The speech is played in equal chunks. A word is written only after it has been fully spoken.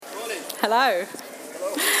Hello.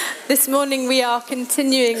 This morning we are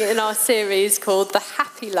continuing in our series called The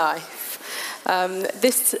Happy Life.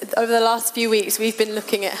 Over the last few weeks we've been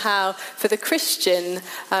looking at how for the Christian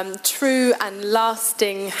true and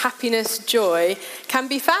lasting happiness, joy can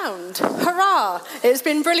be found. Hurrah! It's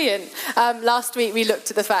been brilliant. Last week we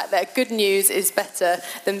looked at the fact that good news is better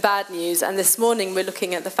than bad news, and this morning we're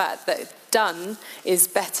looking at the fact that done is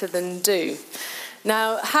better than do.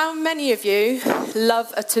 Now, how many of you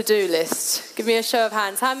love a to-do list? Give me a show of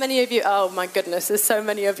hands. How many of you? Oh my goodness, there's so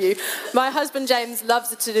many of you. My husband James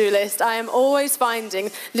loves a to-do list. I am always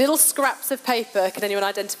finding little scraps of paper, can anyone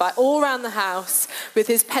identify, all around the house with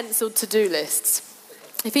his penciled to-do lists.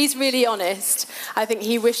 If he's really honest, I think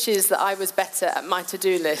he wishes that I was better at my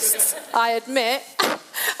to-do lists. I admit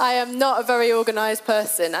I am not a very organised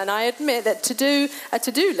person, and I admit that to do a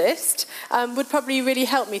to-do list would probably really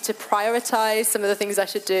help me to prioritise some of the things I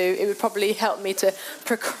should do. It would probably help me to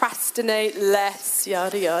procrastinate less,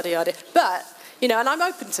 yada, yada, yada. But, and I'm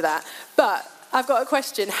open to that. But I've got a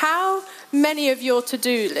question. How many of your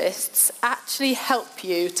to-do lists actually help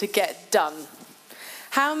you to get done?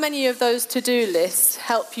 How many of those to-do lists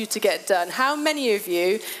help you to get done? How many of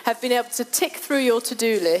you have been able to tick through your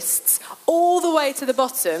to-do lists all the way to the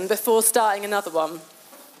bottom before starting another one?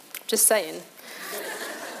 Just saying.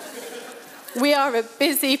 We are a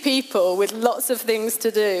busy people with lots of things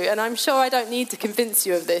to do, and I'm sure I don't need to convince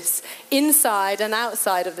you of this, inside and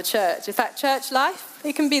outside of the church. In fact, church life,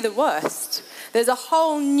 it can be the worst. There's a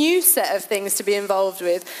whole new set of things to be involved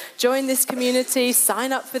with. Join this community,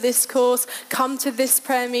 sign up for this course, come to this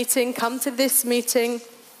prayer meeting, come to this meeting.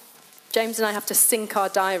 James and I have to sync our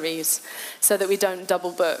diaries so that we don't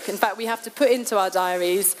double book. In fact, we have to put into our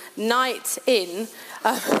diaries night in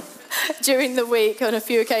during the week on a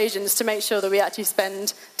few occasions to make sure that we actually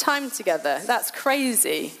spend time together. That's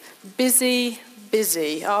crazy. Busy,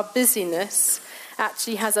 busy. Our busyness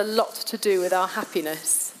actually has a lot to do with our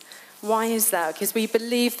happiness. Why is that? Because we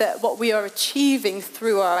believe that what we are achieving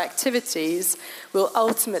through our activities will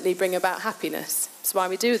ultimately bring about happiness. That's why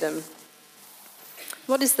we do them.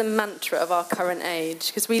 What is the mantra of our current age?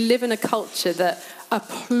 Because we live in a culture that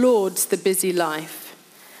applauds the busy life.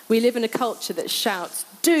 We live in a culture that shouts,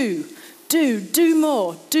 do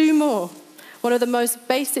more, do more. One of the most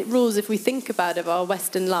basic rules, if we think about it, of our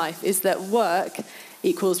Western life is that work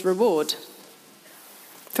equals reward.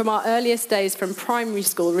 From our earliest days, from primary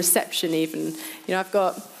school, reception even. I've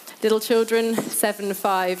got little children, 7,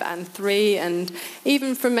 5 and 3, and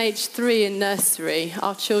even from age 3 in nursery,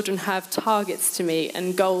 our children have targets to meet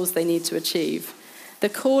and goals they need to achieve. The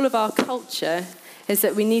call of our culture is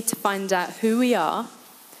that we need to find out who we are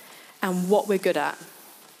and what we're good at.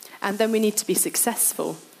 And then we need to be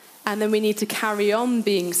successful. And then we need to carry on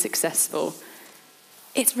being successful.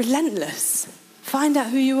 It's relentless. Find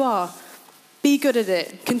out who you are. Be good at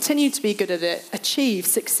it, continue to be good at it, achieve,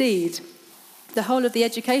 succeed. The whole of the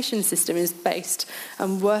education system is based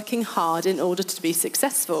on working hard in order to be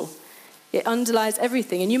successful. It underlies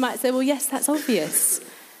everything. And you might say, well, yes, that's obvious.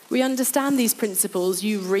 We understand these principles.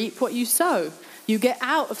 You reap what you sow. You get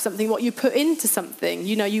out of something what you put into something.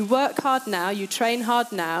 You work hard now, you train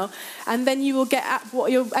hard now, and then you will get at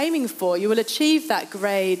what you're aiming for. You will achieve that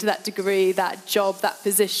grade, that degree, that job, that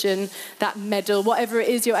position, that medal, whatever it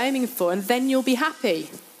is you're aiming for, and then you'll be happy.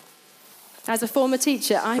 As a former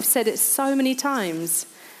teacher, I've said it so many times.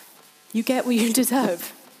 You get what you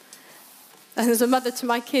deserve. And as a mother to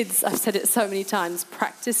my kids, I've said it so many times,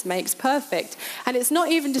 practice makes perfect. And it's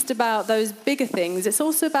not even just about those bigger things, it's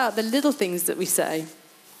also about the little things that we say.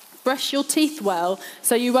 Brush your teeth well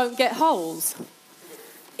so you won't get holes.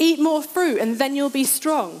 Eat more fruit and then you'll be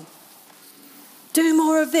strong. Do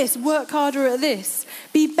more of this, work harder at this,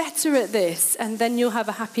 be better at this, and then you'll have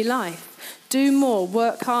a happy life. Do more,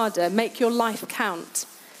 work harder, make your life count.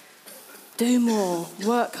 Do more,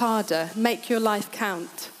 work harder, make your life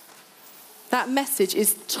count. That message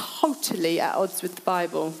is totally at odds with the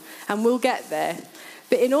Bible, and we'll get there.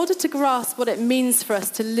 But in order to grasp what it means for us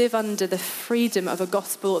to live under the freedom of a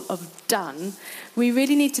gospel of done, we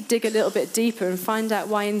really need to dig a little bit deeper and find out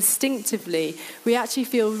why instinctively we actually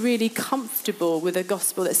feel really comfortable with a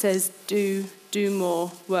gospel that says, do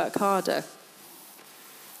more, work harder.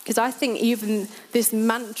 Because I think even this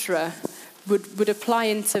mantra would apply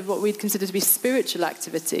into what we'd consider to be spiritual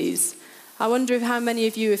activities. I wonder how many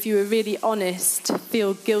of you, if you were really honest,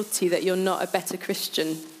 feel guilty that you're not a better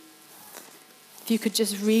Christian. If you could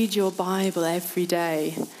just read your Bible every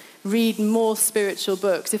day, read more spiritual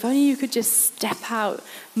books, if only you could just step out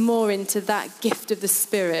more into that gift of the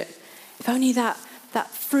Spirit, if only that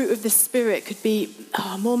fruit of the Spirit could be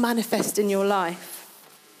more manifest in your life.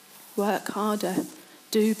 Work harder,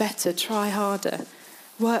 do better, try harder.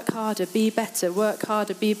 Work harder, be better, work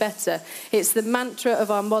harder, be better. It's the mantra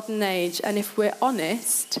of our modern age, and if we're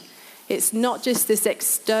honest, it's not just this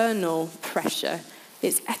external pressure,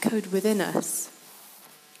 it's echoed within us.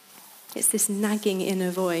 It's this nagging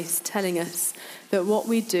inner voice telling us that what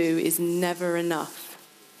we do is never enough.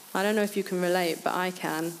 I don't know if you can relate, but I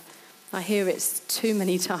can. I hear it too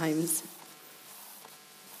many times.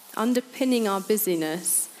 Underpinning our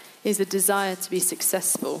busyness is a desire to be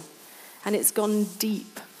successful. And it's gone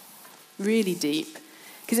deep, really deep.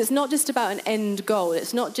 Because it's not just about an end goal.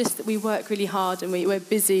 It's not just that we work really hard and we're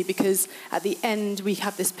busy because at the end we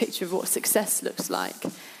have this picture of what success looks like.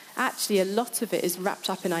 Actually, a lot of it is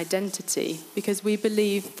wrapped up in identity because we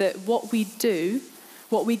believe that what we do,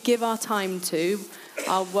 what we give our time to,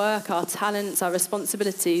 our work, our talents, our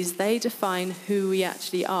responsibilities, they define who we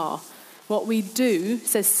actually are. What we do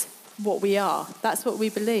says what we are. That's what we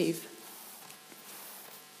believe.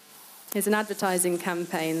 There's an advertising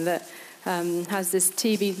campaign that has this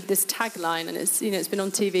tagline, and it's been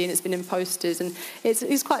on TV and it's been in posters, and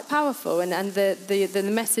it's quite powerful. And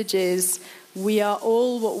the message is, we are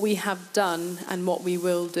all what we have done and what we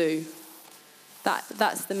will do.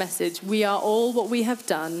 That's the message. We are all what we have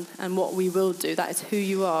done and what we will do. That is who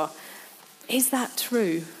you are. Is that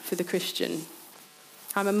true for the Christian?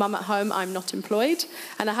 I'm a mum at home, I'm not employed,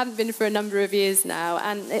 and I haven't been for a number of years now,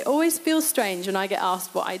 and it always feels strange when I get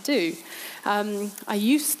asked what I do. I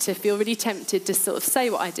used to feel really tempted to sort of say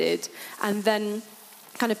what I did, and then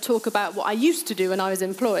kind of talk about what I used to do when I was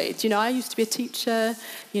employed. I used to be a teacher,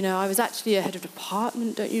 I was actually a head of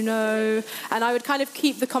department, don't you know? And I would kind of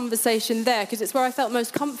keep the conversation there, because it's where I felt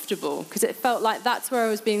most comfortable, because it felt like that's where I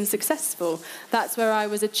was being successful, that's where I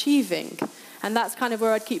was achieving. And that's kind of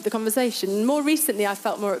where I'd keep the conversation. More recently, I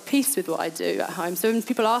felt more at peace with what I do at home. So when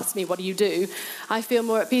people ask me, what do you do? I feel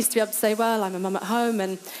more at peace to be able to say, well, I'm a mum at home,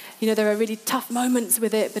 and, there are really tough moments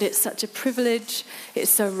with it, but it's such a privilege.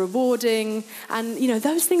 It's so rewarding. And,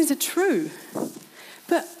 those things are true.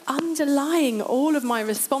 But underlying all of my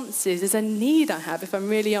responses is a need I have, if I'm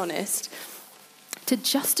really honest, to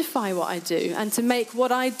justify what I do and to make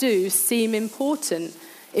what I do seem important,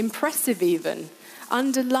 impressive even.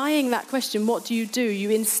 Underlying that question, what do?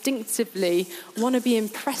 You instinctively want to be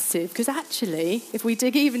impressive, because actually, if we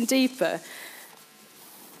dig even deeper,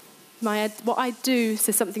 what I do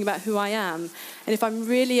says something about who I am. And if I'm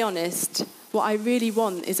really honest, what I really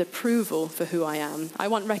want is approval for who I am. I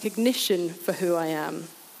want recognition for who I am.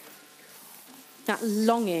 That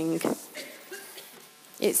longing.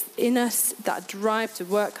 It's in us, that drive to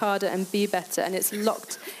work harder and be better, and it's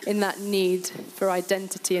locked in that need for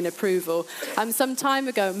identity and approval. Some time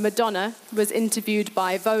ago, Madonna was interviewed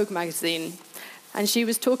by Vogue magazine, and she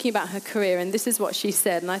was talking about her career, and this is what she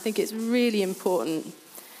said, and I think it's really important.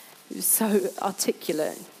 It was so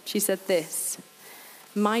articulate. She said this: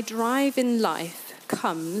 "My drive in life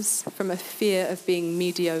comes from a fear of being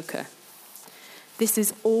mediocre. This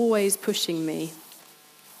is always pushing me.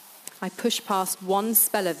 I push past one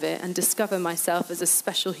spell of it and discover myself as a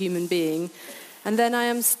special human being, and then I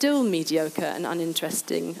am still mediocre and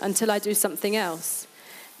uninteresting until I do something else.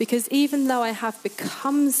 Because even though I have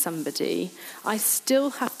become somebody, I still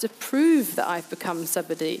have to prove that I've become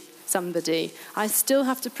somebody. I still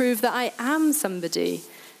have to prove that I am somebody.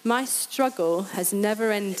 My struggle has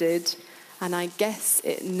never ended, and I guess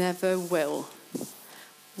it never will."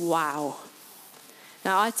 Wow.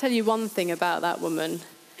 Now, I tell you one thing about that woman.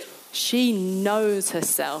 She knows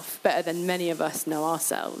herself better than many of us know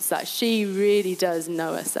ourselves. That she really does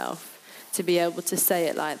know herself to be able to say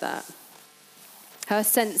it like that. Her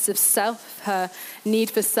sense of self, her need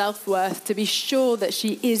for self-worth, to be sure that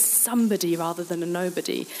she is somebody rather than a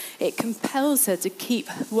nobody, it compels her to keep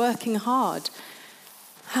working hard.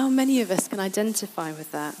 How many of us can identify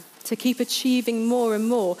with that? To keep achieving more and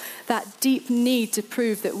more, that deep need to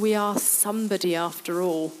prove that we are somebody after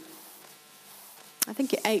all. I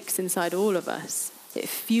think it aches inside all of us. It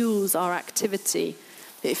fuels our activity.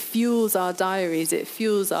 It fuels our diaries. It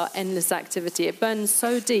fuels our endless activity. It burns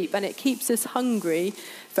so deep, and it keeps us hungry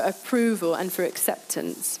for approval and for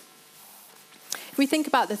acceptance. If we think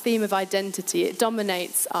about the theme of identity, it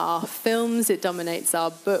dominates our films, it dominates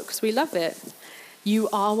our books. We love it. You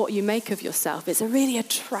are what you make of yourself. It's a really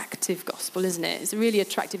attractive gospel, isn't it? It's really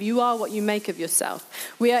attractive. You are what you make of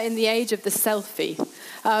yourself. We are in the age of the selfie.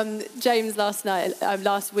 James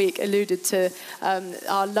last week alluded to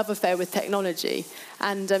our love affair with technology.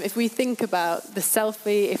 And if we think about the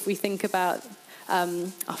selfie, if we think about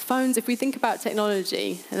our phones, if we think about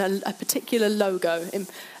technology and a particular logo,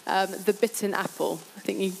 the bitten apple, I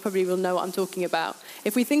think you probably will know what I'm talking about.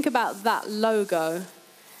 If we think about that logo,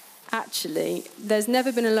 Actually, there's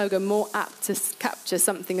never been a logo more apt to capture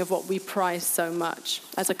something of what we prize so much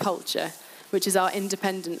as a culture, which is our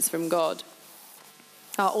independence from God,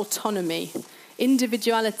 our autonomy,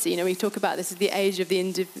 individuality. We talk about this as the age of the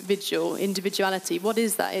individuality. What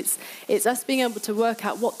is that? It's us being able to work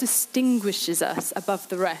out what distinguishes us above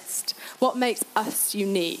the rest, what makes us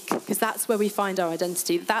unique, because that's where we find our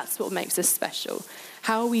identity. That's what makes us special.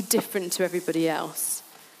 How are we different to everybody else?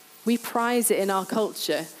 We prize it in our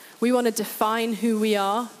culture. We want to define who we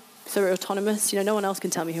are, so we're autonomous. No one else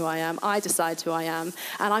can tell me who I am. I decide who I am,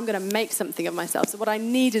 and I'm going to make something of myself. So what I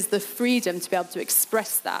need is the freedom to be able to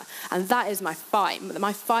express that, and that is my fight.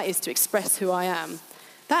 My fight is to express who I am.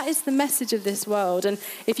 That is the message of this world, and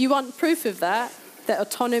if you want proof of that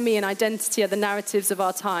autonomy and identity are the narratives of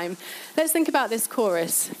our time, let's think about this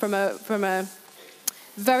chorus from a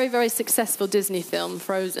very, very successful Disney film,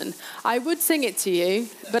 Frozen. I would sing it to you,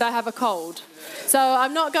 but I have a cold. So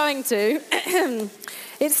I'm not going to.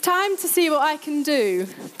 It's time to see what I can do,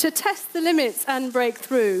 to test the limits and break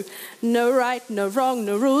through. No right, no wrong,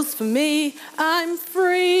 no rules for me. I'm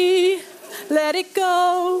free. Let it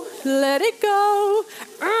go, let it go.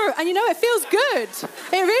 And it feels good.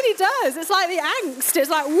 It really does. It's like the angst.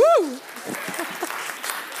 It's like, woo.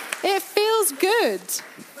 It feels good.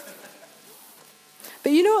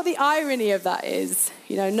 But you know what the irony of that is?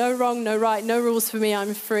 No wrong, no right, no rules for me,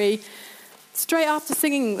 I'm free. Straight after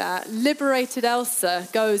singing that, liberated Elsa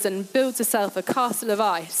goes and builds herself a castle of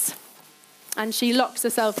ice. And she locks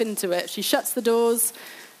herself into it. She shuts the doors,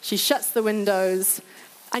 she shuts the windows.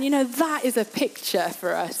 And that is a picture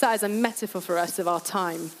for us. That is a metaphor for us of our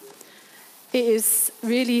time. It is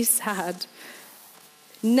really sad.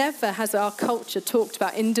 Never has our culture talked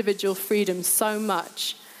about individual freedom so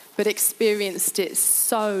much, but experienced it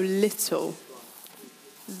so little.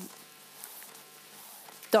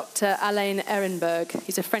 Dr. Alain Ehrenberg,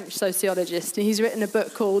 he's a French sociologist, and he's written a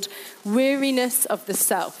book called Weariness of the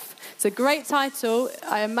Self. It's a great title.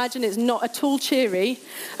 I imagine it's not at all cheery,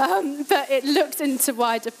 but it looks into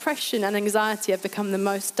why depression and anxiety have become the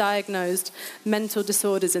most diagnosed mental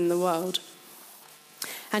disorders in the world.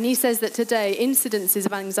 And he says that today, incidences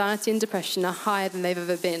of anxiety and depression are higher than they've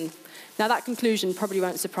ever been. Now, that conclusion probably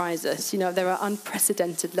won't surprise us. There are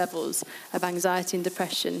unprecedented levels of anxiety and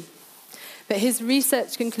depression. But his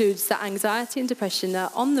research concludes that anxiety and depression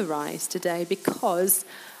are on the rise today because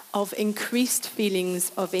of increased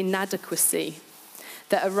feelings of inadequacy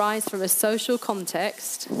that arise from a social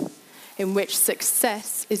context in which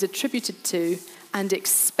success is attributed to and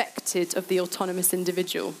expected of the autonomous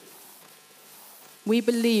individual. We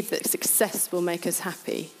believe that success will make us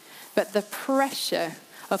happy, but the pressure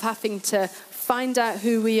of having to find out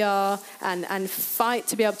who we are and fight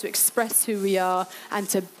to be able to express who we are and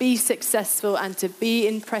to be successful and to be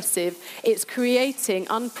impressive, it's creating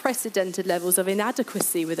unprecedented levels of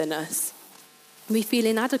inadequacy within us. We feel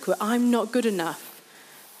inadequate. I'm not good enough.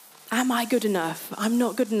 Am I good enough? I'm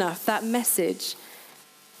not good enough. That message.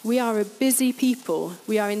 We are a busy people.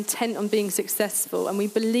 We are intent on being successful, and we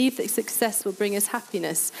believe that success will bring us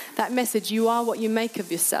happiness. That message, you are what you make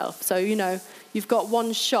of yourself. So, you've got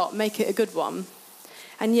one shot, make it a good one.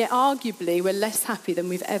 And yet, arguably, we're less happy than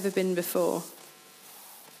we've ever been before.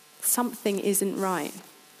 Something isn't right.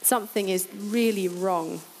 Something is really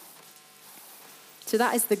wrong. So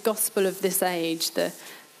that is the gospel of this age, the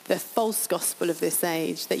false gospel of this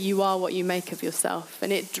age, that you are what you make of yourself.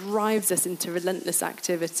 And it drives us into relentless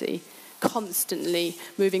activity, constantly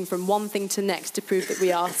moving from one thing to next to prove that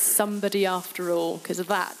we are somebody after all, because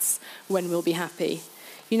that's when we'll be happy.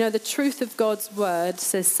 The truth of God's word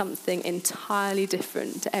says something entirely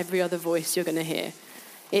different to every other voice you're going to hear.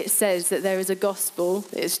 It says that there is a gospel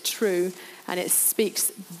that is true, and it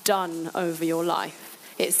speaks done over your life.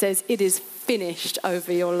 It says it is finished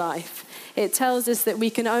over your life. It tells us that we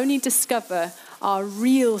can only discover our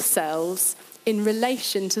real selves in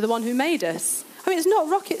relation to the one who made us. It's not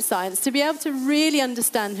rocket science. To be able to really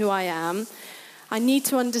understand who I am, I need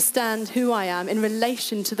to understand who I am in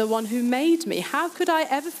relation to the one who made me. How could I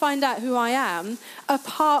ever find out who I am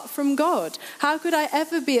apart from God? How could I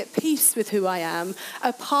ever be at peace with who I am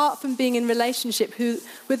apart from being in relationship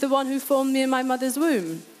with the one who formed me in my mother's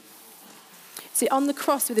womb? See, on the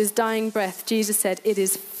cross with his dying breath, Jesus said, "It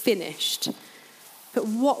is finished." But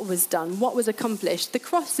what was done? What was accomplished? The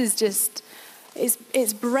cross is just,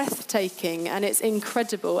 it's breathtaking and it's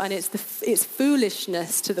incredible and it's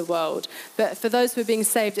foolishness to the world. But for those who are being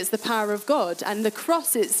saved, it's the power of God. And the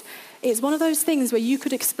cross is one of those things where you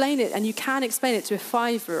could explain it, and you can explain it to a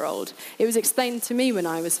 5-year-old. It was explained to me when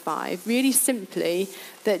I was 5, really simply,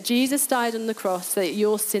 that Jesus died on the cross so that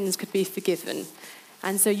your sins could be forgiven.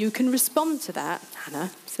 And so you can respond to that,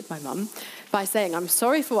 Hannah, said my mum, by saying, I'm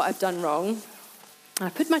sorry for what I've done wrong. I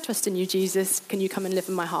put my trust in you, Jesus. Can you come and live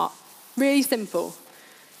in my heart? Really simple.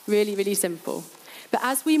 Really, really simple. But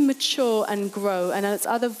as we mature and grow, and as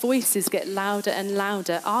other voices get louder and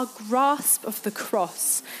louder, our grasp of the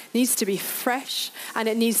cross needs to be fresh, and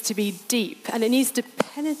it needs to be deep, and it needs to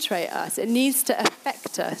penetrate us. It needs to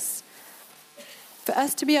affect us. For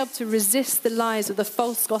us to be able to resist the lies of the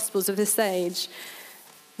false gospels of this age,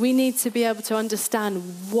 we need to be able to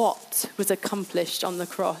understand what was accomplished on the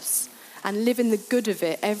cross and live in the good of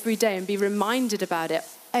it every day and be reminded about it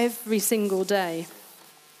every single day.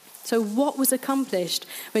 So what was accomplished?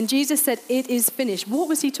 When Jesus said, it is finished, what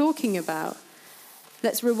was he talking about?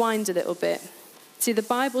 Let's rewind a little bit. See, the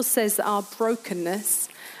Bible says that our brokenness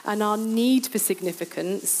and our need for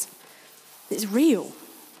significance is real.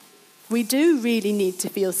 We do really need to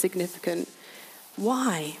feel significant.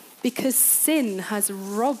 Why? Because sin has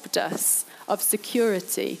robbed us of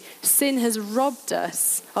security. Sin has robbed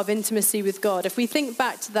us of intimacy with God. If we think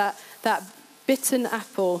back to that bitten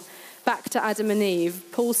apple, back to Adam and Eve,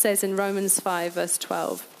 Paul says in Romans 5, verse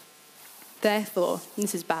 12, therefore, and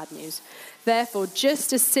this is bad news, therefore,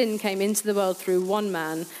 just as sin came into the world through one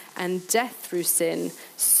man, and death through sin,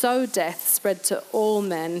 so death spread to all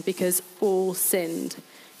men because all sinned.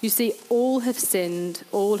 You see, all have sinned,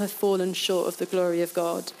 all have fallen short of the glory of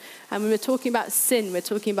God. And when we're talking about sin, we're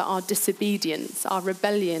talking about our disobedience, our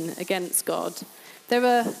rebellion against God. There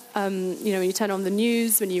are, when you turn on the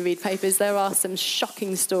news, when you read papers, there are some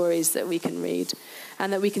shocking stories that we can read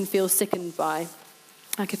and that we can feel sickened by.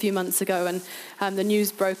 Like a few months ago, and the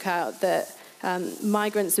news broke out that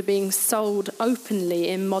migrants are being sold openly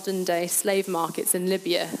in modern-day slave markets in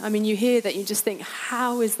Libya. I mean, you hear that, you just think,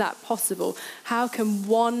 how is that possible? How can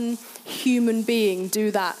one human being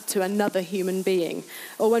do that to another human being?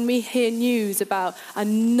 Or when we hear news about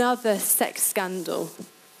another sex scandal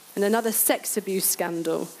and another sex abuse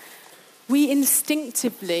scandal, we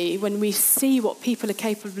instinctively, when we see what people are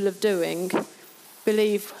capable of doing,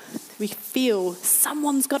 we feel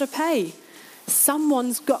someone's got to pay.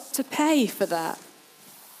 Someone's got to pay for that.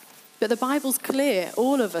 But the Bible's clear.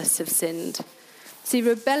 All of us have sinned. See,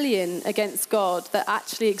 rebellion against God that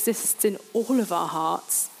actually exists in all of our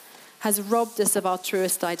hearts has robbed us of our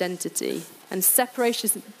truest identity. And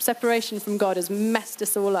separation from God has messed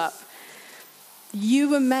us all up. You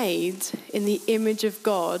were made in the image of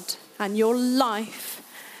God, and your life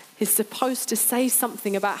is supposed to say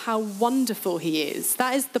something about how wonderful he is.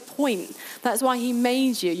 That is the point. That's why he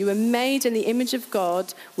made you. You were made in the image of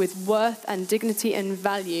God with worth and dignity and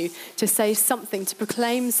value to say something, to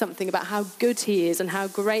proclaim something about how good he is and how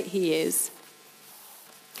great he is.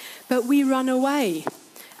 But we run away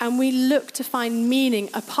and we look to find meaning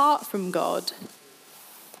apart from God.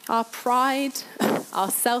 Our pride,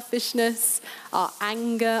 our selfishness, our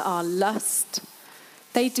anger, our lust,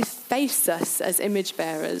 they deface us as image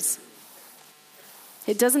bearers.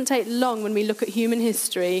 It doesn't take long when we look at human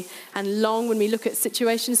history and long when we look at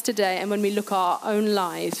situations today and when we look at our own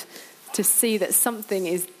lives to see that something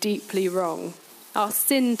is deeply wrong. Our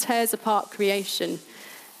sin tears apart creation,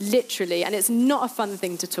 literally, and it's not a fun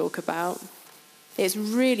thing to talk about. It's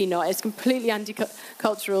really not. It's completely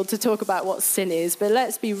anti-cultural to talk about what sin is, but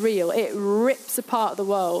let's be real. It rips apart the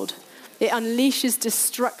world. It unleashes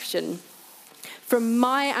destruction. From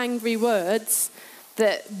my angry words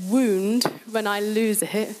that wound when I lose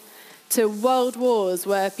it, to world wars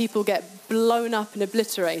where people get blown up and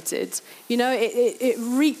obliterated. You know, it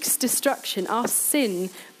wreaks destruction. Our sin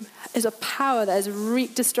is a power that has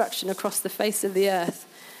wreaked destruction across the face of the earth.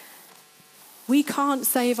 We can't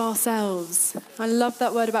save ourselves. I love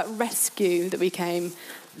that word about rescue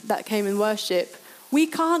that came in worship. We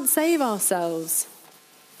can't save ourselves.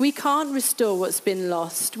 We can't restore what's been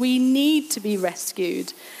lost. We need to be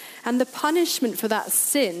rescued. And the punishment for that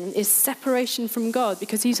sin is separation from God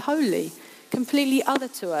because he's holy, completely other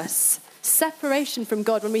to us. Separation from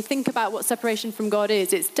God, when we think about what separation from God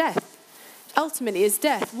is, it's death. Ultimately, it's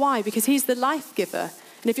death. Why? Because he's the life giver.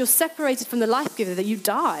 And if you're separated from the life giver, then you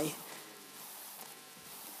die.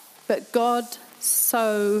 But God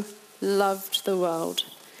so loved the world,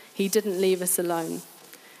 he didn't leave us alone.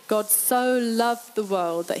 God so loved the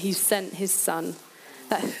world that he sent his son,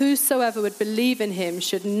 that whosoever would believe in him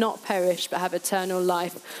should not perish but have eternal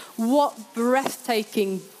life. What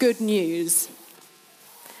breathtaking good news.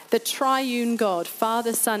 The triune God,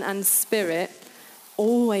 Father, Son, and Spirit,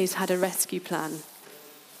 always had a rescue plan.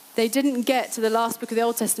 They didn't get to the last book of the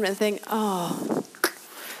Old Testament and think, oh,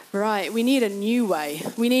 right, we need a new way.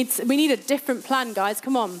 We need a different plan, guys,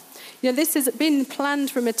 come on. You know, this has been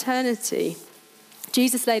planned from eternity.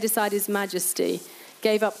 Jesus laid aside his majesty.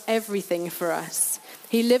 gave up everything for us.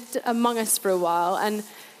 He lived among us for a while, and,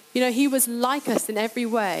 he was like us in every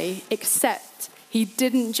way, except he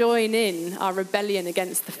didn't join in our rebellion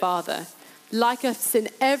against the Father. Like us in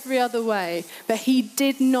every other way, but he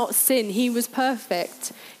did not sin. He was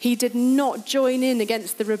perfect. He did not join in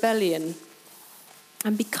against the rebellion.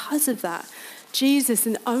 And because of that, Jesus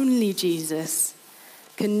and only Jesus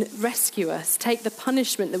can rescue us, take the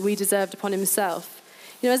punishment that we deserved upon himself.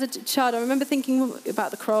 As a child, I remember thinking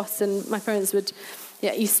about the cross, and my parents would,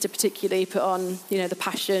 Easter particularly, put on, the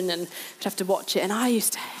Passion, and we'd have to watch it. And I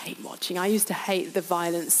used to hate watching. I used to hate the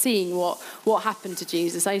violence, seeing what happened to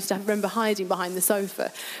Jesus. I used to remember hiding behind the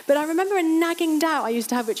sofa. But I remember a nagging doubt I used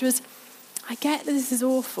to have, which was, I get that this is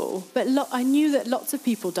awful, but I knew that lots of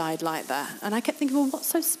people died like that. And I kept thinking, well, what's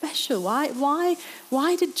so special? Why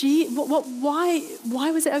was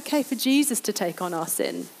it okay for Jesus to take on our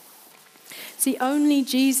sin? See, only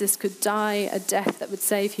Jesus could die a death that would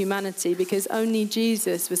save humanity, because only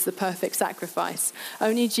Jesus was the perfect sacrifice.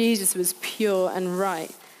 Only Jesus was pure and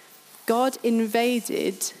right. God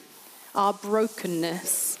invaded our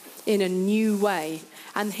brokenness in a new way.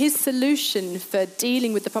 And his solution for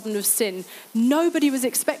dealing with the problem of sin, nobody was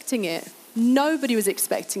expecting it. Nobody was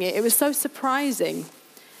expecting it. It was so surprising.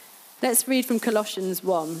 Let's read from Colossians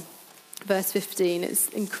 1, verse 15. It's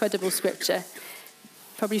incredible scripture.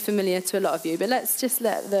 Probably familiar to a lot of you, but let's just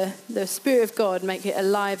let the Spirit of God make it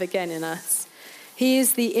alive again in us. He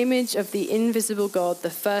is the image of the invisible God,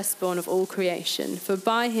 the firstborn of all creation. For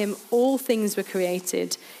by him all things were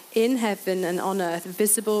created, in heaven and on earth,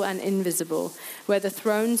 visible and invisible, whether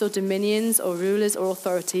thrones or dominions or rulers or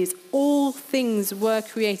authorities, all things were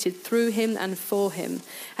created through him and for him.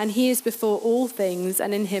 And he is before all things,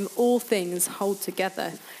 and in him all things hold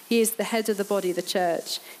together. He is the head of the body, the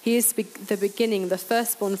church. He is the beginning, the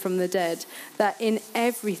firstborn from the dead, that in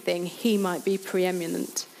everything he might be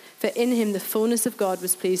preeminent. For in him the fullness of God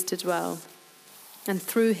was pleased to dwell, and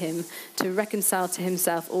through him to reconcile to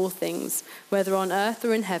himself all things, whether on earth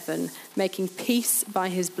or in heaven, making peace by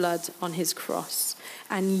his blood on his cross.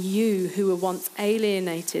 And you who were once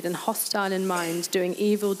alienated and hostile in mind, doing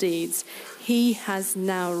evil deeds, he has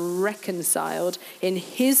now reconciled in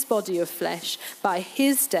his body of flesh by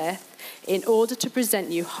his death, in order to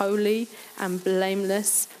present you holy and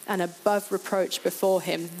blameless and above reproach before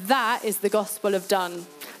him. That is the gospel of done.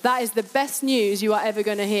 That is the best news you are ever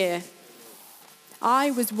going to hear.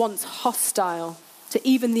 I was once hostile to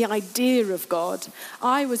even the idea of God.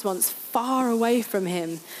 I was once far away from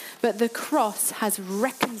him. But the cross has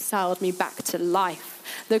reconciled me back to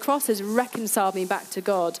life. The cross has reconciled me back to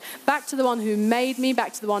God, back to the one who made me,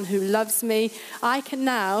 back to the one who loves me. I can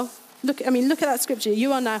now, look at that scripture.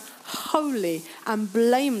 You are now holy and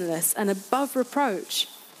blameless and above reproach.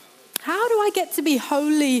 How do I get to be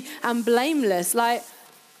holy and blameless?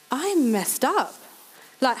 I'm messed up.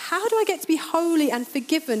 How do I get to be holy and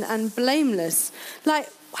forgiven and blameless?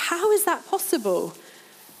 How is that possible?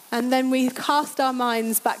 And then we cast our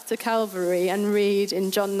minds back to Calvary and read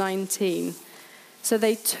in John 19. So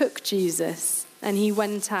they took Jesus, and he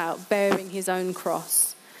went out bearing his own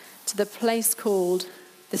cross to the place called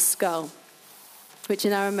the Skull, which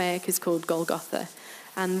in Aramaic is called Golgotha.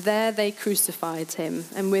 And there they crucified him,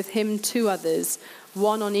 and with him 2 others,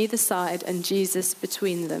 one on either side and Jesus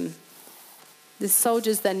between them. The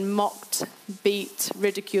soldiers then mocked, beat,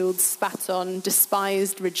 ridiculed, spat on,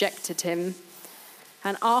 despised, rejected him.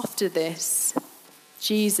 And after this,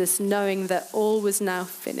 Jesus, knowing that all was now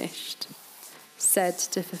finished, said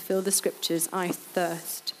to fulfill the scriptures, I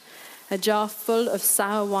thirst. A jar full of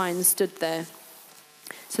sour wine stood there.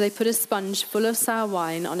 So they put a sponge full of sour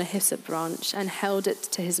wine on a hyssop branch and held it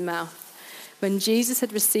to his mouth. When Jesus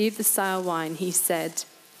had received the sour wine, he said,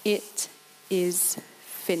 it is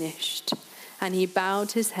finished. And he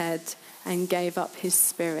bowed his head and gave up his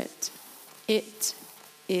spirit. It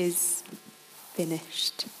is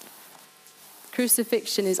finished.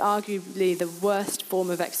 Crucifixion is arguably the worst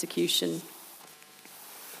form of execution.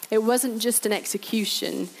 It wasn't just an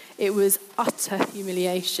execution, it was utter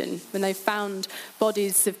humiliation. When they found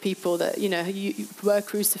bodies of people that, were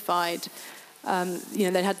crucified,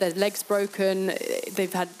 they had their legs broken, they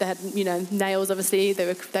had nails, obviously,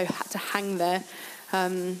 they had to hang there.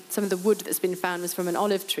 Some of the wood that's been found was from an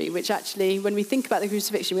olive tree, which actually, when we think about the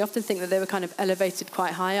crucifixion, we often think that they were kind of elevated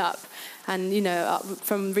quite high up. And,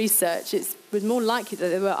 from research, it was more likely that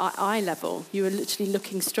they were at eye level. You were literally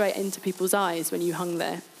looking straight into people's eyes when you hung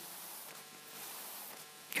there.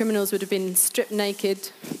 Criminals would have been stripped naked,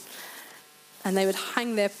 and they would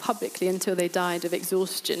hang there publicly until they died of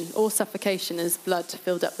exhaustion or suffocation as blood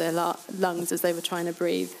filled up their lungs as they were trying to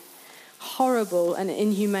breathe. Horrible and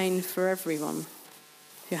inhumane for everyone.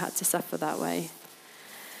 who had to suffer that way.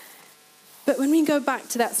 But when we go back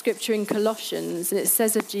to that scripture in Colossians, it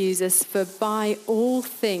says of Jesus, for by him all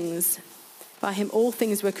things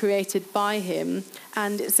were created by him,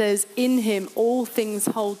 and it says in him all things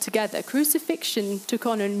hold together. Crucifixion took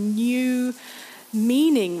on a new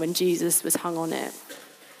meaning when Jesus was hung on it.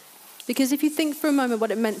 Because if you think for a moment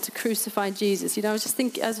what it meant to crucify Jesus, I was just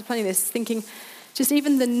thinking, as I was planning this, thinking just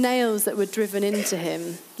even the nails that were driven into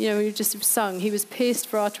him. We just sung, he was pierced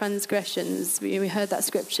for our transgressions. We heard that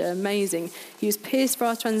scripture, amazing. He was pierced for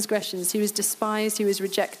our transgressions. He was despised, he was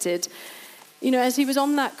rejected. As he was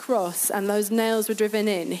on that cross and those nails were driven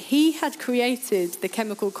in, he had created the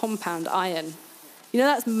chemical compound iron.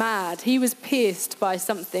 That's mad. He was pierced by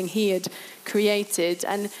something he had created,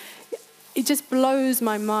 and it just blows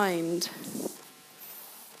my mind.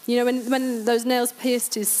 When those nails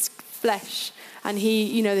pierced his flesh and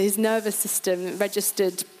his nervous system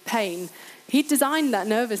registered pain, he designed that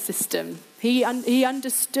nervous system. He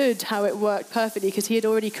understood how it worked perfectly because he had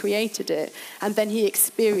already created it, and then he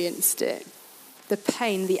experienced it. The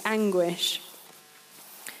pain, the anguish.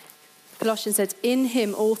 Colossians says, in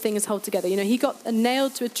him all things hold together. He got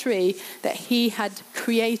nailed to a tree that he had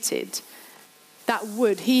created. That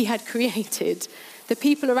wood he had created. The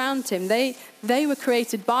people around him, they were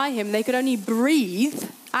created by him. They could only breathe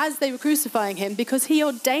as they were crucifying him because he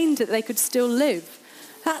ordained that they could still live.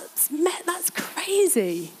 That's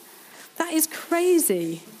crazy. That is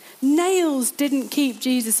crazy. Nails didn't keep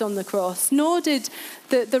Jesus on the cross, nor did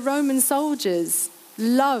the Roman soldiers.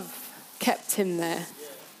 Love kept him there.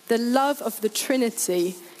 The love of the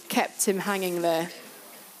Trinity kept him hanging there.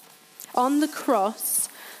 On the cross,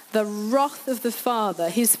 the wrath of the Father,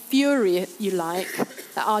 his fury,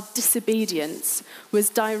 our disobedience, was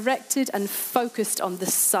directed and focused on the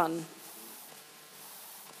Son.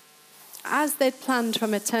 As they'd planned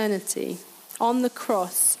from eternity, on the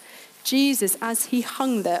cross, Jesus, as he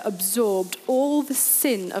hung there, absorbed all the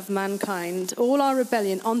sin of mankind, all our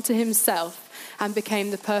rebellion onto himself, and became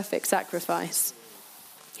the perfect sacrifice.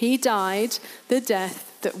 He died the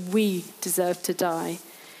death that we deserve to die.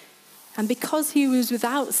 And because he was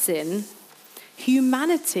without sin,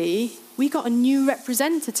 humanity, we got a new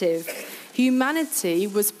representative. Humanity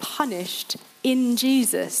was punished in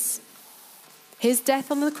Jesus. His death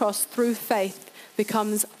on the cross through faith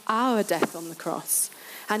becomes our death on the cross.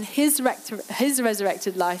 And his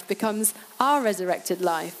resurrected life becomes our resurrected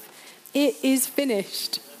life. It is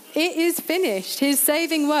finished. It is finished. His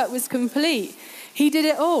saving work was complete. He did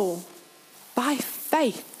it all. By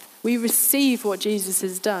faith, we receive what Jesus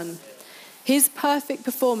has done. His perfect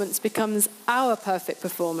performance becomes our perfect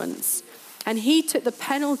performance. And he took the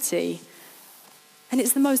penalty. And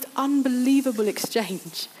it's the most unbelievable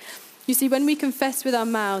exchange. You see, when we confess with our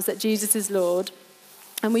mouths that Jesus is Lord,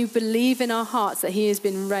 and we believe in our hearts that he has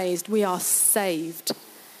been raised, we are saved.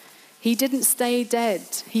 He didn't stay dead.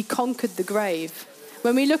 He conquered the grave.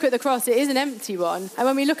 When we look at the cross, it is an empty one. And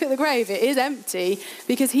when we look at the grave, it is empty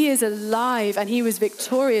because he is alive and he was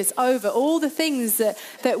victorious over all the things that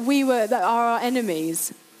are our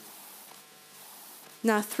enemies.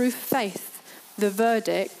 Now, through faith, the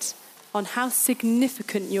verdict on how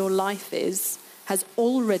significant your life is has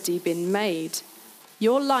already been made.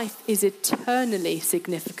 Your life is eternally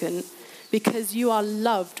significant because you are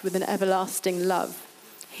loved with an everlasting love.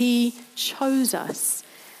 He chose us.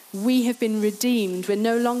 We have been redeemed. We're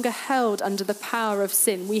no longer held under the power of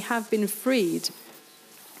sin. We have been freed.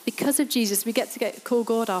 Because of Jesus, we get to call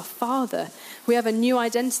God our Father. We have a new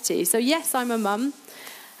identity. So yes, I'm a mum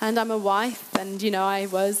and I'm a wife and,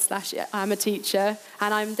 I'm a teacher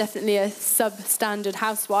and I'm definitely a substandard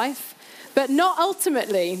housewife. But not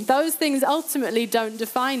ultimately. Those things ultimately don't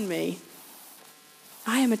define me.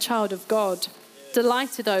 I am a child of God,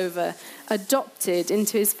 delighted over, adopted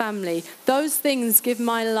into his family. Those things give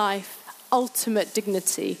my life ultimate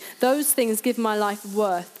dignity. Those things give my life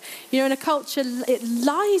worth. In a culture, it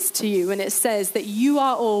lies to you when it says that you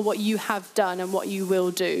are all what you have done and what you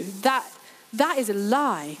will do. That is a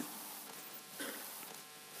lie.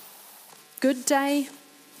 Good day,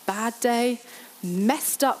 bad day,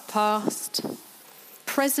 messed up past,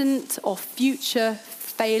 present or future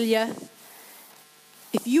failure.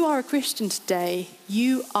 If you are a Christian today,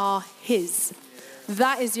 you are his.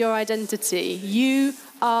 That is your identity. You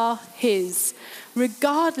are his.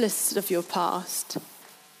 Regardless of your past,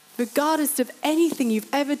 regardless of anything you've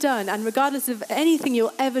ever done, and regardless of anything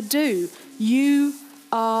you'll ever do, you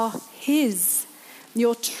are his.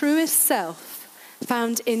 Your truest self,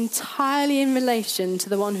 found entirely in relation to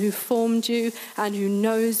the one who formed you and who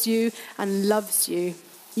knows you and loves you.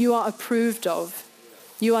 You are approved of.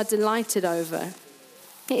 You are delighted over.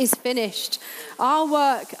 It is finished. Our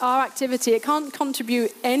work, our activity, it can't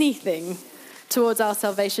contribute anything towards our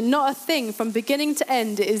salvation. Not a thing. From beginning to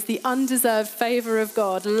end, it is the undeserved favour of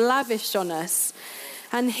God lavished on us.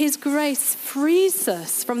 And his grace frees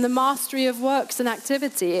us from the mastery of works and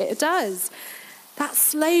activity. It does. That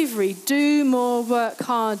slavery, do more, work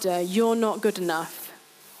harder, you're not good enough.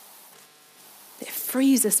 It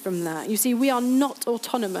frees us from that. You see, we are not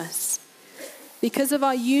autonomous. Because of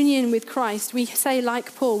our union with Christ, we say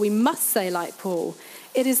like Paul, we must say like Paul,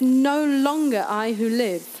 it is no longer I who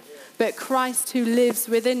live, but Christ who lives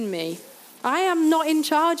within me. I am not in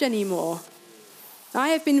charge anymore. I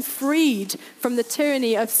have been freed from the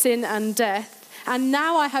tyranny of sin and death, and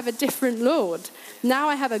now I have a different Lord. Now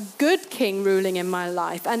I have a good king ruling in my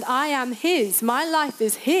life, and I am his. My life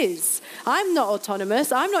is his. I'm not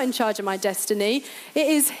autonomous. I'm not in charge of my destiny.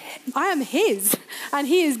 I am his, and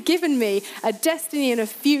he has given me a destiny and a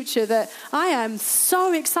future that I am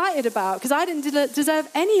so excited about because I didn't deserve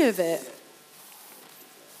any of it.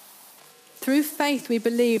 Through faith, we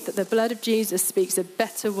believe that the blood of Jesus speaks a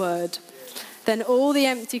better word than all the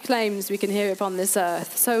empty claims we can hear upon this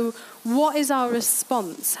earth. So what is our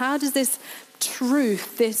response? How does this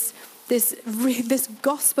truth, this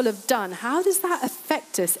gospel of done, how does that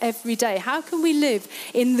affect us every day? How can we live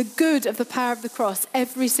in the good of the power of the cross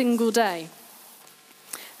every single day?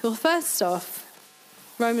 Well, first off,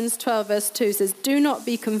 Romans 12 verse 2 says, do not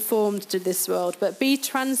be conformed to this world, but be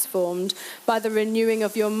transformed by the renewing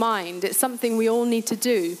of your mind. It's something we all need to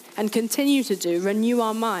do and continue to do, renew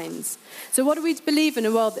our minds. So what do we believe in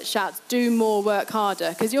a world that shouts, do more, work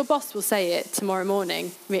harder? Because your boss will say it tomorrow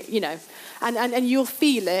morning, and you'll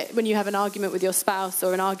feel it when you have an argument with your spouse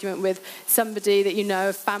or an argument with somebody that you know,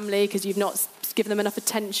 a family, because you've not given them enough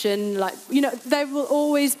attention. There will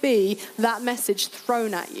always be that message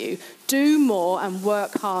thrown at you. Do more and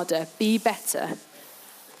work harder. Be better.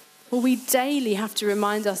 Well, we daily have to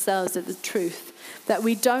remind ourselves of the truth that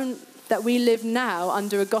we live now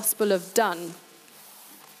under a gospel of done,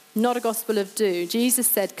 not a gospel of do. Jesus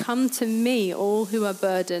said, come to me, all who are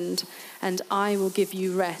burdened, and I will give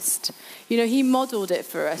you rest. He modeled it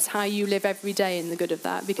for us, how you live every day in the good of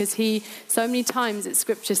that, because so many times it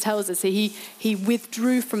scripture tells us he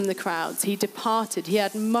withdrew from the crowds, he departed, he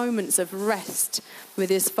had moments of rest with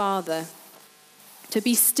his Father. To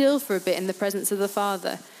be still for a bit in the presence of the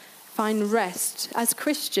Father, find rest. As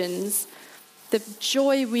Christians, the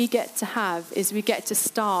joy we get to have is we get to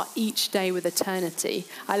start each day with eternity.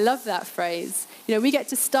 I love that phrase. We get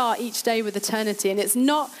to start each day with eternity, and it's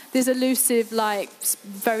not this elusive,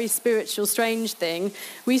 very spiritual, strange thing.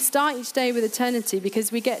 We start each day with eternity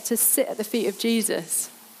because we get to sit at the feet of Jesus.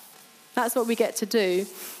 That's what we get to do.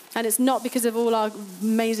 And it's not because of all our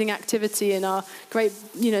amazing activity and our great,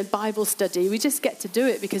 Bible study. We just get to do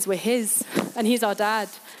it because we're his, and he's our dad.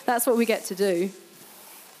 That's what we get to do.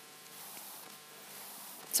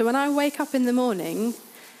 So when I wake up in the morning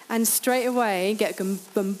and straight away get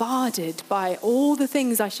bombarded by all the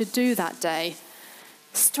things I should do that day,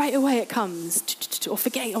 straight away it comes, or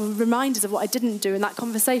reminders of what I didn't do in that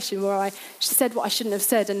conversation where I said what I shouldn't have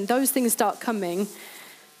said, and those things start coming.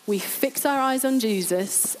 We fix our eyes on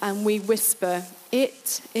Jesus and we whisper,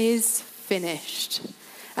 it is finished.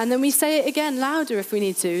 And then we say it again louder if we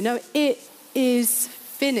need to. No, it is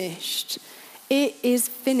finished. It is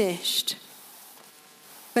finished.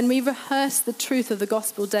 When we rehearse the truth of the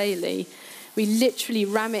gospel daily, we literally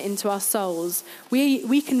ram it into our souls.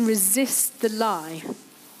 We can resist the lie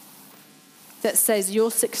that says your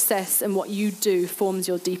success and what you do forms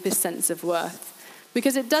your deepest sense of worth.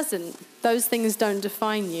 Because it doesn't. Those things don't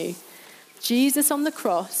define you. Jesus on the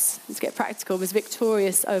cross, let's get practical, was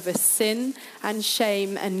victorious over sin and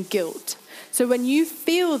shame and guilt. So when you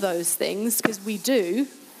feel those things, because we do,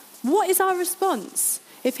 what is our response?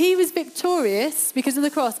 If he was victorious because of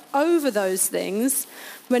the cross over those things,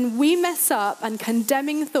 when we mess up and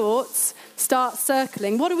condemning thoughts start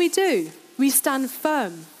circling, what do? We stand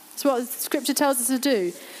firm. That's what Scripture tells us to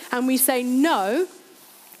do. And we say, no,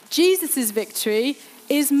 Jesus' victory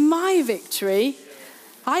is my victory.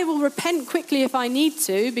 I will repent quickly if I need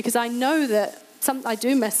to, because I know that I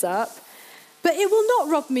do mess up, but it will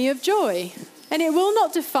not rob me of joy. And it will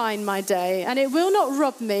not define my day, and it will not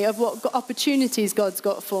rob me of what opportunities God's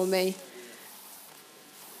got for me.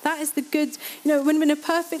 That is the good, when in a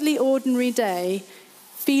perfectly ordinary day,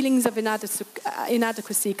 feelings of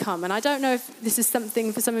inadequacy come. And I don't know if this is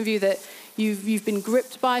something for some of you that you've been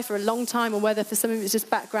gripped by for a long time, or whether for some of you it's just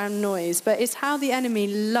background noise, but it's how the enemy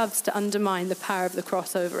loves to undermine the power of the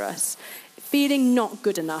cross over us. Feeling not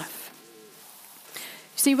good enough.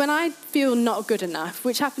 See, when I feel not good enough,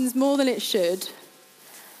 which happens more than it should,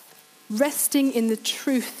 resting in the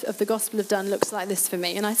truth of the Gospel of Done looks like this for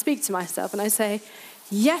me. And I speak to myself and I say,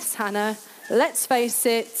 yes, Hannah, let's face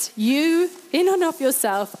it, you, in and of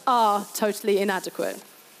yourself, are totally inadequate.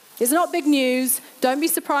 It's not big news. Don't be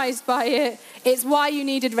surprised by it. It's why you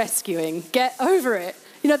needed rescuing. Get over it.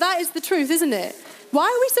 That is the truth, isn't it? Why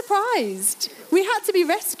are we surprised? We had to be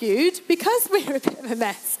rescued because we're a bit of a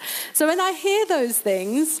mess. So when I hear those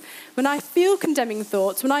things, when I feel condemning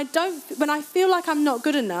thoughts, when I feel like I'm not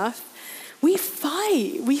good enough, we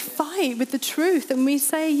fight with the truth and we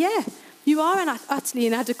say, yeah, you are utterly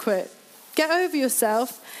inadequate. Get over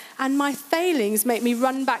yourself. And my failings make me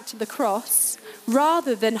run back to the cross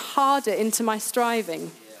rather than harder into my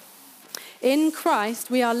striving. In Christ,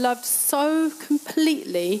 we are loved so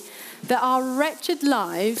completely that our wretched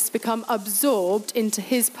lives become absorbed into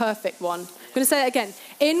his perfect one. I'm going to say it again.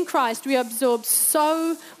 In Christ, we are loved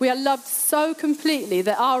so completely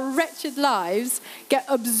that our wretched lives get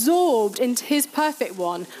absorbed into his perfect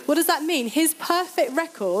one. What does that mean? His perfect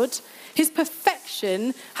record, his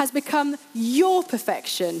perfection has become your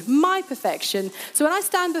perfection, my perfection. So when I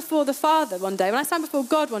stand before the Father one day, when I stand before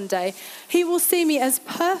God one day, he will see me as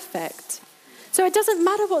perfect. So it doesn't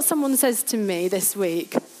matter what someone says to me this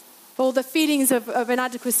week, or the feelings of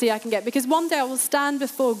inadequacy I can get, because one day I will stand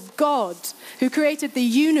before God who created the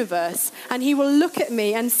universe, and he will look at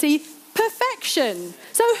me and see perfection.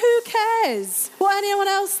 So who cares what anyone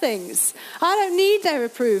else thinks? I don't need their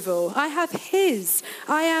approval. I have his.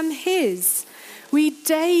 I am his. We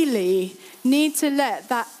daily need to let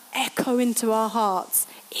that echo into our hearts.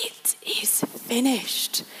 It is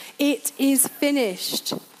finished. It is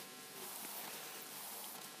finished.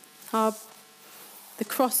 The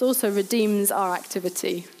cross also redeems our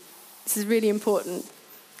activity. This is really important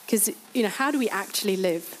because, how do we actually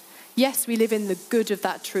live? Yes, we live in the good of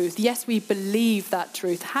that truth. Yes, we believe that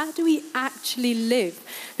truth. How do we actually live?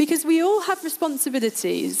 Because we all have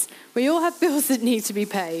responsibilities. We all have bills that need to be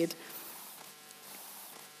paid.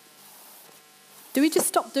 Do we just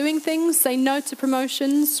stop doing things? Say no to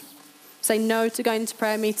promotions? Say no to going to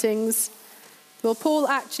prayer meetings? Well, Paul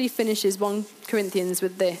actually finishes 1 Corinthians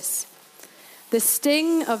with this. The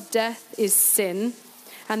sting of death is sin,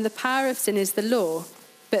 and the power of sin is the law.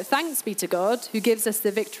 But thanks be to God, who gives us the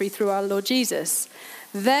victory through our Lord Jesus.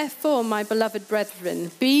 Therefore, my beloved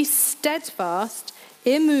brethren, be steadfast,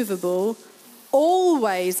 immovable,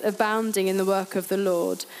 always abounding in the work of the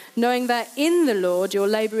Lord, knowing that in the Lord your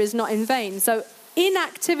labour is not in vain. So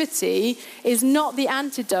inactivity is not the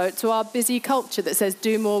antidote to our busy culture that says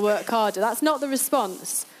do more, work harder. That's not the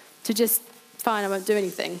response to just, fine, I won't do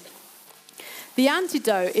anything. The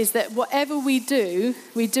antidote is that whatever we do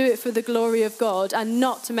it for the glory of God and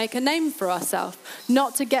not to make a name for ourselves,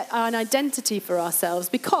 not to get an identity for ourselves,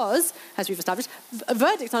 because, as we've established, a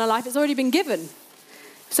verdict on our life has already been given.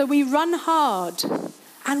 So we run hard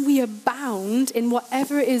and we abound in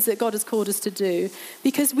whatever it is that God has called us to do,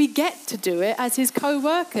 because we get to do it as his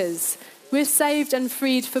co-workers. We're saved and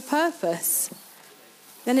freed for purpose.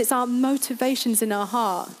 Then it's our motivations in our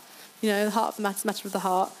heart. The heart matter of the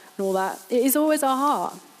heart. And all that. It is always our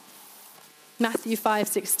heart. Matthew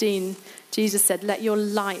 5:16, Jesus said, let your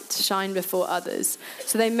light shine before others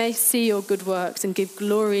so they may see your good works and give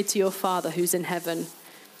glory to your Father who's in heaven.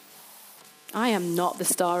 I am not the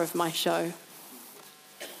star of my show.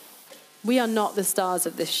 We are not the stars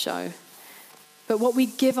of this show. But what we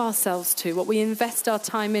give ourselves to, what we invest our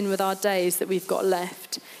time in with our days that we've got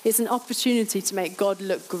left, is an opportunity to make God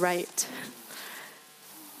look great.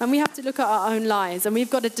 And we have to look at our own lives, and we've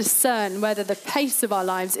got to discern whether the pace of our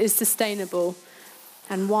lives is sustainable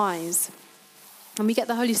and wise. And we get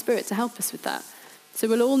the Holy Spirit to help us with that. So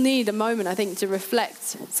we'll all need a moment, I think, to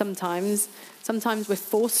reflect sometimes. Sometimes we're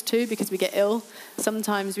forced to because we get ill.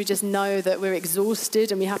 Sometimes we just know that we're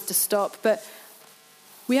exhausted and we have to stop. But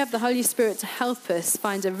we have the Holy Spirit to help us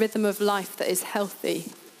find a rhythm of life that is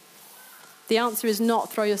healthy. The answer is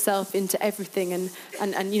not throw yourself into everything and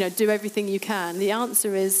do everything you can. The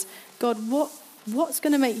answer is, God, what's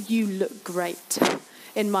going to make you look great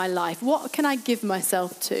in my life? What can I give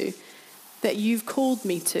myself to that you've called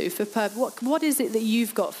me to for purpose? What is it that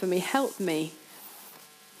you've got for me? Help me.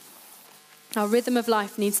 Our rhythm of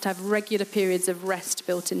life needs to have regular periods of rest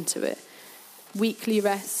built into it. Weekly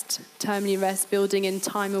rest, termly rest, building in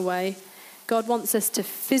time away. God wants us to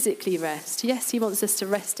physically rest. Yes, he wants us to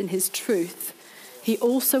rest in his truth. He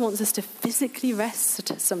also wants us to physically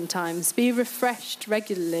rest sometimes, be refreshed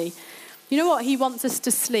regularly. You know what? He wants us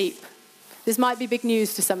to sleep. This might be big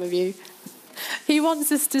news to some of you. He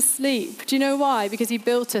wants us to sleep. Do you know why? Because he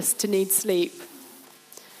built us to need sleep.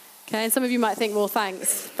 Okay, and some of you might think, well,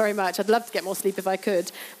 thanks very much. I'd love to get more sleep if I could.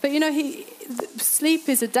 But sleep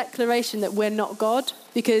is a declaration that we're not God,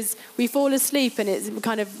 because we fall asleep and it's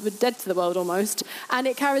kind of we're dead to the world almost, and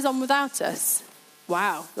it carries on without us.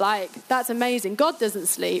 Wow, that's amazing. God doesn't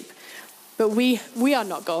sleep, but we are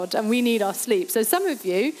not God, and we need our sleep. So some of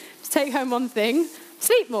you, to take home one thing,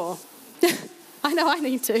 sleep more. I know I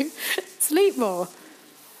need to. Sleep more.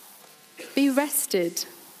 Be rested.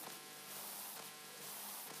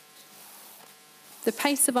 The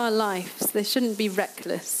pace of our lives, they shouldn't be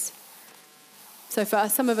reckless. So for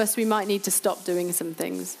some of us, we might need to stop doing some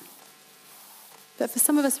things. But for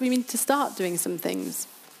some of us, we need to start doing some things.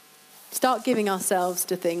 Start giving ourselves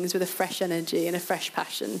to things with a fresh energy and a fresh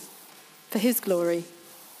passion for his glory.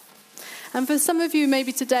 And for some of you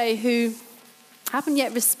maybe today who haven't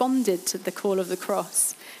yet responded to the call of the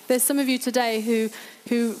cross, there's some of you today who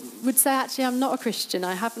would say, actually, I'm not a Christian.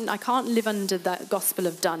 I can't live under that gospel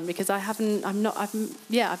of done because I've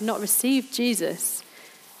not received Jesus.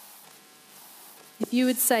 If you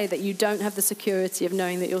would say that you don't have the security of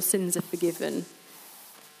knowing that your sins are forgiven,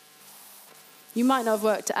 you might not have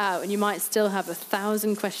worked it out and you might still have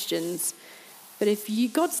 1,000 questions. But if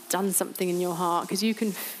God's done something in your heart because you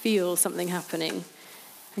can feel something happening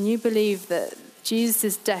and you believe that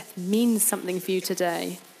Jesus' death means something for you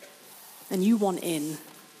today, and you want in,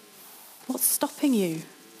 what's stopping you?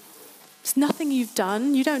 It's nothing you've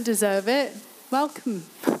done. You don't deserve it. Welcome.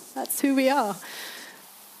 That's who we are.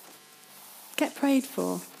 Get prayed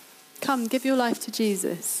for. Come, give your life to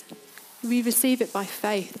Jesus. We receive it by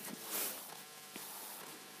faith.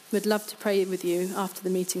 We'd love to pray with you after the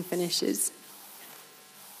meeting finishes.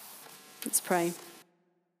 Let's pray.